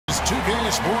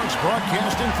2K Sports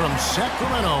broadcasting from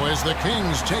Sacramento as the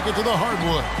Kings take it to the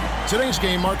hardwood. Today's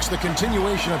game marks the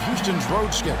continuation of Houston's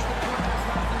road schedule.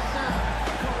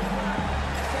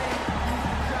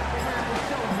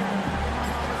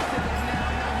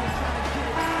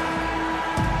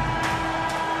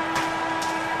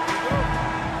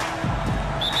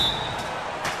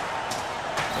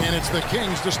 And it's the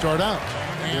Kings to start out.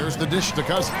 Here's the dish to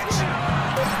Cousins.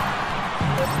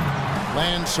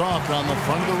 Lands soft on the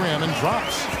front of the rim and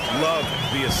drops. Love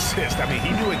the assist. I mean,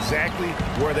 he knew exactly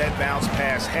where that bounce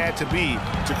pass had to be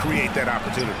to create that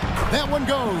opportunity. That one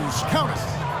goes. Count it.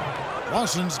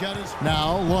 Lawson's got his.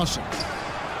 Now Lawson.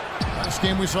 Last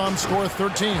game we saw him score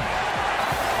 13.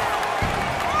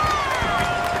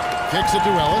 Kicks it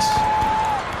to Ellis.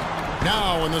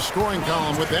 Now in the scoring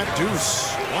column with that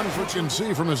deuce. One of which you can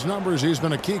see from his numbers, he's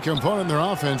been a key component in their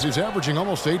offense. He's averaging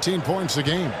almost 18 points a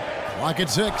game. Clock at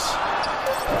 6.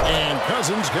 And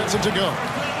Cousins gets it to go.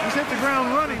 He's hit the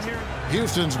ground running here.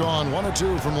 Houston's gone 1 of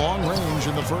 2 from long range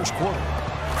in the first quarter.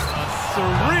 A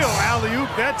surreal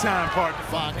alley-oop that time, partner.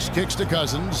 Fox kicks to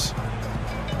Cousins.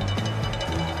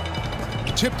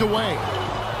 Tipped away.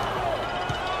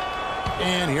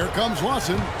 And here comes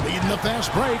Lawson leading the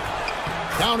fast break.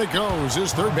 Down it goes,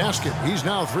 his third basket. He's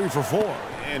now 3 for 4.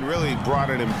 And really brought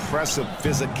an impressive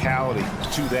physicality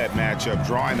to that matchup,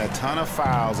 drawing a ton of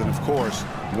fouls and, of course,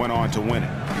 went on to win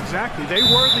it. Exactly. They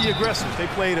were the aggressors. They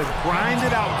played a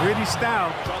grinded-out, gritty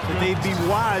style that they'd be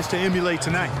wise to emulate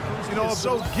tonight. You know,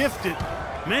 so gifted.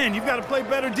 Man, you've got to play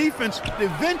better defense.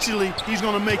 Eventually, he's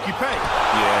going to make you pay.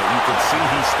 Yeah, you can see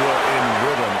he's still in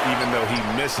rhythm, even though he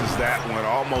misses that one.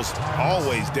 Almost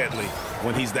always deadly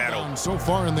when he's that open. So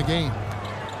far in the game.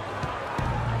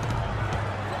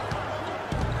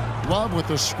 Love with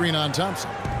the screen on Thompson.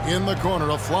 In the corner,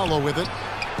 Aflalo with it.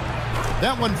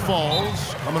 That one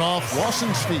falls, coming off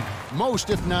Lawson's feet. Most,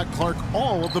 if not Clark,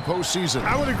 all of the postseason.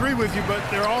 I would agree with you, but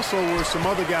there also were some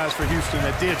other guys for Houston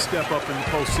that did step up in the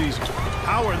postseason.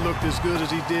 Howard looked as good as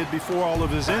he did before all of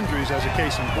his injuries, as a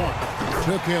case in point.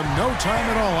 Took him no time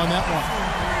at all on that one.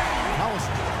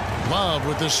 Love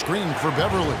with the screen for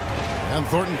Beverly. And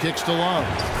Thornton kicks to Love.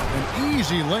 An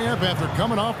easy layup after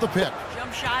coming off the pick.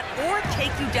 Shot or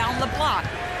take you down the block,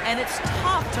 and it's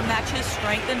tough to match his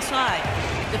strength inside.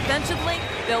 Defensively,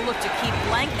 they'll look to keep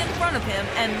length in front of him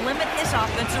and limit his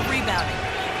offensive rebounding.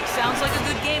 Sounds like a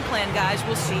good game plan, guys.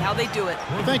 We'll see how they do it.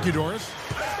 Well, thank you, Doris.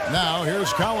 Now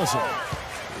here's Collison.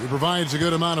 He provides a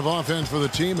good amount of offense for the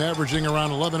team, averaging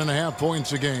around 11.5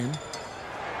 points a game.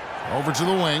 Over to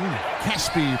the wing.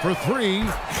 Caspi for 3.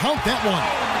 Count that one.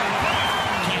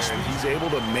 Caspi, he's able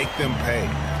to make them pay.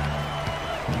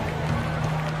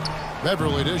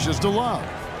 Beverly dishes to Love.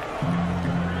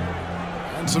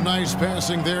 And some nice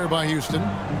passing there by Houston.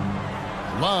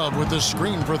 Love with the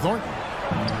screen for Thornton.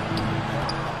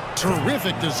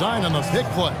 Terrific design on the pick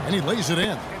play, and he lays it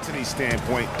in. Anthony's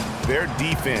standpoint, their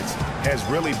defense has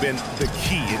really been the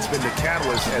key. It's been the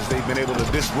catalyst as they've been able to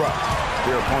disrupt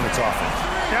their opponent's offense.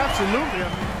 Absolutely.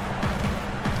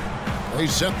 They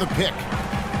set the pick.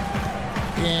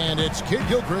 And it's Kid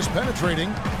Gilchrist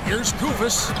penetrating. Here's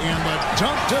Kufis, and the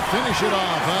dunk to finish it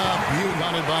off.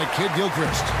 Wanted by Kid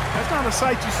Gilchrist. That's not a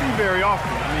sight you see very often.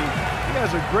 I mean, he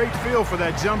has a great feel for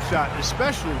that jump shot,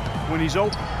 especially when he's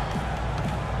open.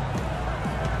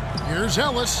 Here's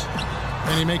Ellis,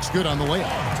 and he makes good on the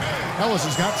layup. Ellis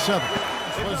has got 7.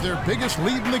 It was their biggest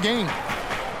lead in the game.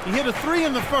 He hit a 3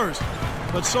 in the first,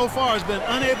 but so far has been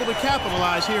unable to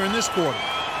capitalize here in this quarter.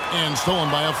 And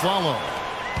stolen by Aflalo.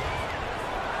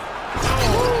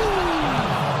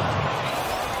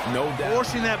 No doubt.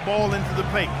 Forcing that ball into the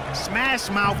paint. Smash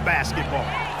mouth basketball.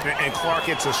 And Clark,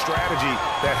 it's a strategy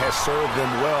that has served them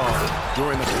well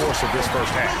during the course of this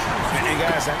first half. And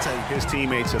guys, I tell you, his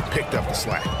teammates have picked up the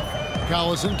slack.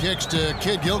 Collison kicks to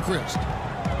Kid Gilchrist.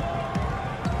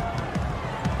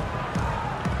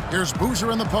 Here's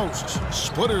Boozer in the post.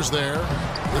 Splitters there.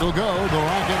 It'll go. The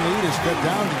Rocket lead is cut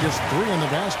down to just 3 in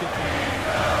the basket.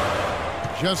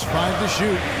 Just 5 to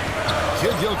shoot.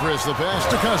 Kid Gilchrist, the pass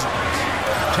to Cousins.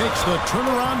 Takes the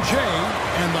turnaround J,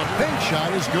 and the bank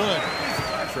shot is good.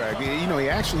 You know, he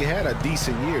actually had a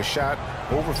decent year. Shot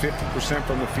over 50%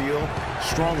 from the field.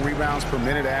 Strong rebounds per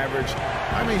minute average.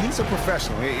 I mean, he's a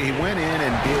professional. He went in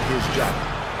and did his job.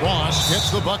 Ross gets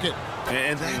the bucket.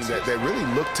 And that really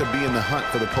looked to be in the hunt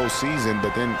for the postseason,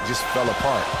 but then just fell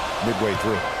apart midway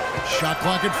through. Shot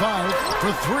clock at 5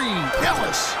 for 3.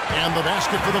 Ellis. And the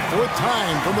basket for the 4th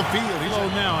time from the field. He's low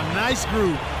now. A nice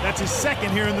groove. That's his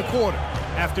 2nd here in the quarter,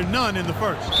 after none in the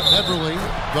first. Beverly,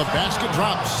 the basket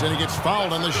drops, and he gets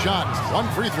fouled on the shot. 1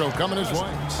 free throw coming his way.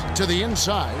 To the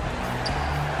inside.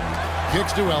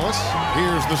 kicks to Ellis.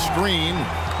 Here's the screen.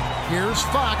 Here's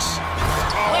Fox.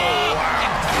 Oh,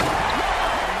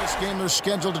 wow. In this game, they're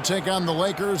scheduled to take on the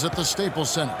Lakers at the Staples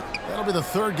Center. That'll be the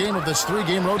third game of this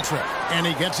 3-game road trip. And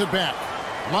he gets it back.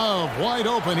 Love wide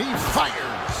open. He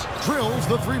fires. Drills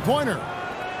the three-pointer.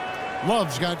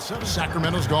 Love's got 7.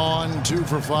 Sacramento's gone 2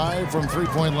 for 5 from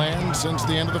three-point land since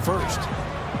the end of the first.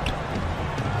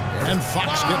 And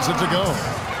Fox gets it to go.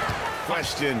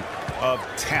 Question of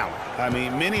talent. I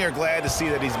mean, many are glad to see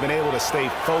that he's been able to stay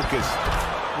focused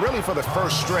really for the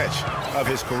first stretch of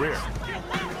his career.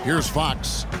 Here's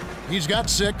Fox. He's got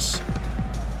 6.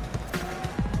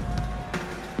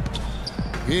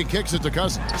 He kicks it to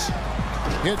Cousins.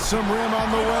 Hits some rim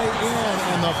on the way in,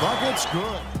 and the bucket's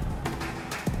good.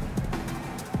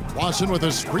 Lawson with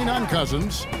a screen on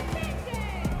Cousins.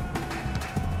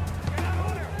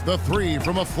 The 3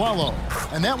 from Aflalo,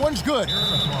 and that one's good.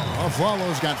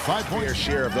 Aflalo's got 5 points. Fair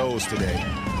share of those today.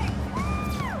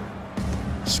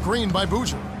 Screened by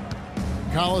Boozer.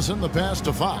 Collison the pass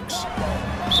to Fox.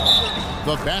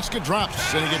 The basket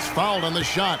drops, and he gets fouled on the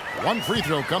shot. 1 free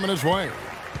throw coming his way.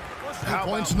 2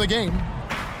 points in the game.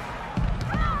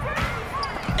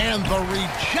 And the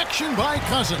rejection by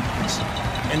Cousins.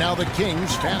 And now the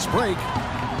Kings fast break.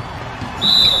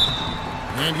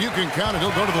 And you can count it.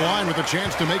 He'll go to the line with a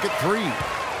chance to make it 3.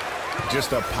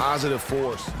 Just a positive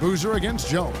force. Boozer against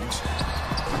Jones.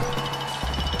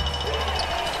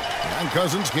 And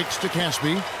Cousins kicks to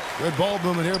Caspi. Good ball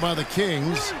movement here by the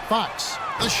Kings. Fox.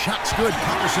 The shot's good.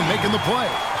 Patterson making the play.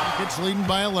 It's leading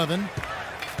by 11.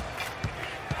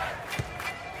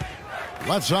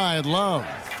 Left side, Love.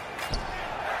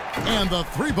 And the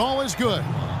 3 ball is good.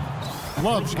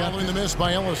 Love's following the miss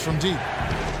by Ellis from deep.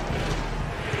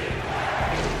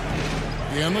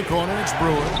 In the corner, it's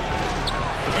Brewer.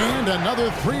 And another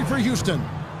 3 for Houston.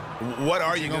 What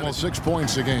are you going to almost 6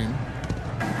 points a game.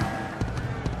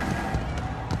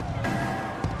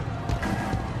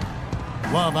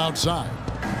 Love outside.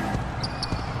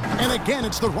 And again,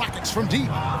 it's the Rockets from deep.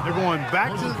 They're going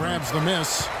back to grabs the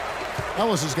miss.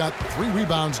 Ellis has got 3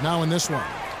 rebounds now in this one.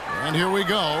 And here we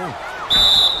go.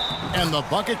 And the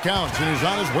bucket counts, and he's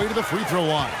on his way to the free throw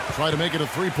line. Try to make it a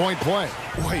 3-point play.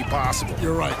 way possible.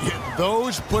 You're right. Yeah,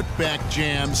 those putback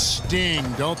jams sting,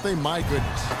 don't they? My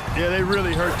goodness. Yeah, they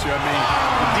really hurt you. I mean,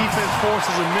 the defense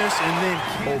forces a miss and then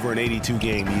over an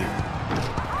 82-game year.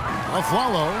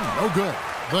 Aflalo, no good.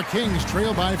 The Kings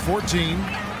trail by 14.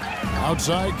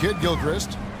 Outside, Kid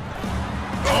Gilchrist.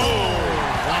 Oh!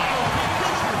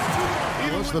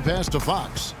 Wow. What's the pass to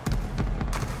Fox?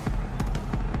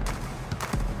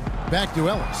 Back to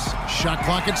Ellis. Shot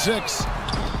clock at 6.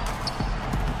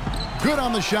 Good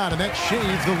on the shot, and that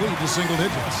shaves the lead to single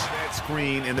digits. That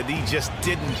screen, and the D just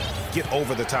didn't get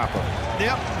over the top of it.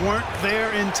 Yep, weren't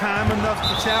there in time enough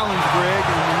to challenge, Greg,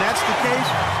 and when that's the case.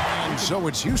 And so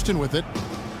it's Houston with it.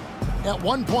 At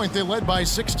one point, they led by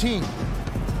 16.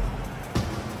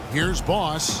 Here's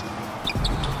Boss.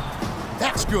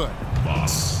 That's good.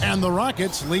 Boss. And the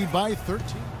Rockets lead by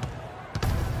 13.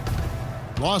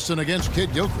 Lawson against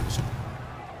Kid Gilchrist.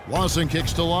 Lawson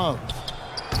kicks to Love.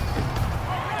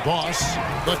 Boss,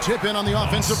 the tip in on the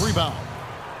offensive rebound.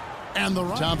 And the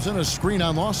Thompson, a screen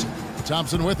on Lawson.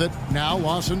 Thompson with it. Now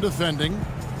Lawson defending.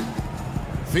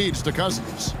 Feeds to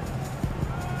Cousins.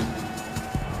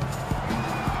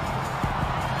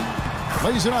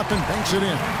 Lays it up and banks it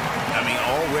in. I mean,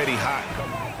 already hot.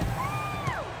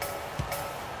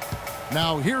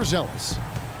 Now here's Ellis.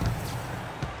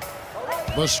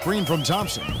 The screen from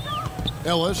Thompson.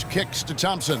 Ellis kicks to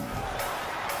Thompson.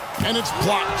 And it's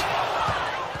blocked.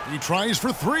 He tries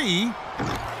for 3.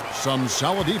 Some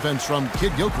solid defense from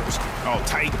Kid Gilchrist. Oh,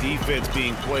 tight defense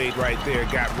being played right there.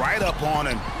 Got right up on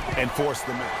him and forced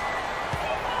them out.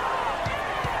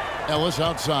 Ellis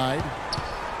outside.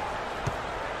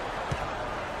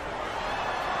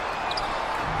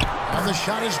 And the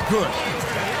shot is good.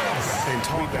 And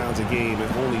 2 rebounds a game in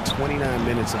only 29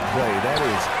 minutes of play. That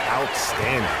is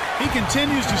outstanding. He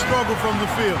continues to struggle from the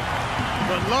field.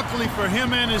 But luckily for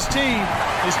him and his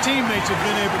teammates have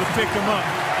been able to pick him up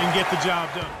and get the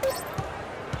job done.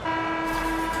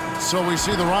 So we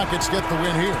see the Rockets get the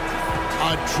win here.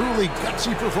 A truly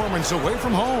gutsy performance away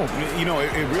from home. You know,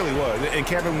 it really was. And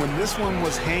Kevin, when this one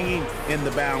was hanging in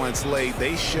the balance late,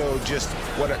 they showed just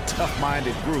what a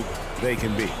tough-minded group they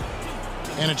can be.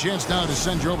 And a chance now to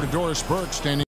send you over to Doris Burke, standing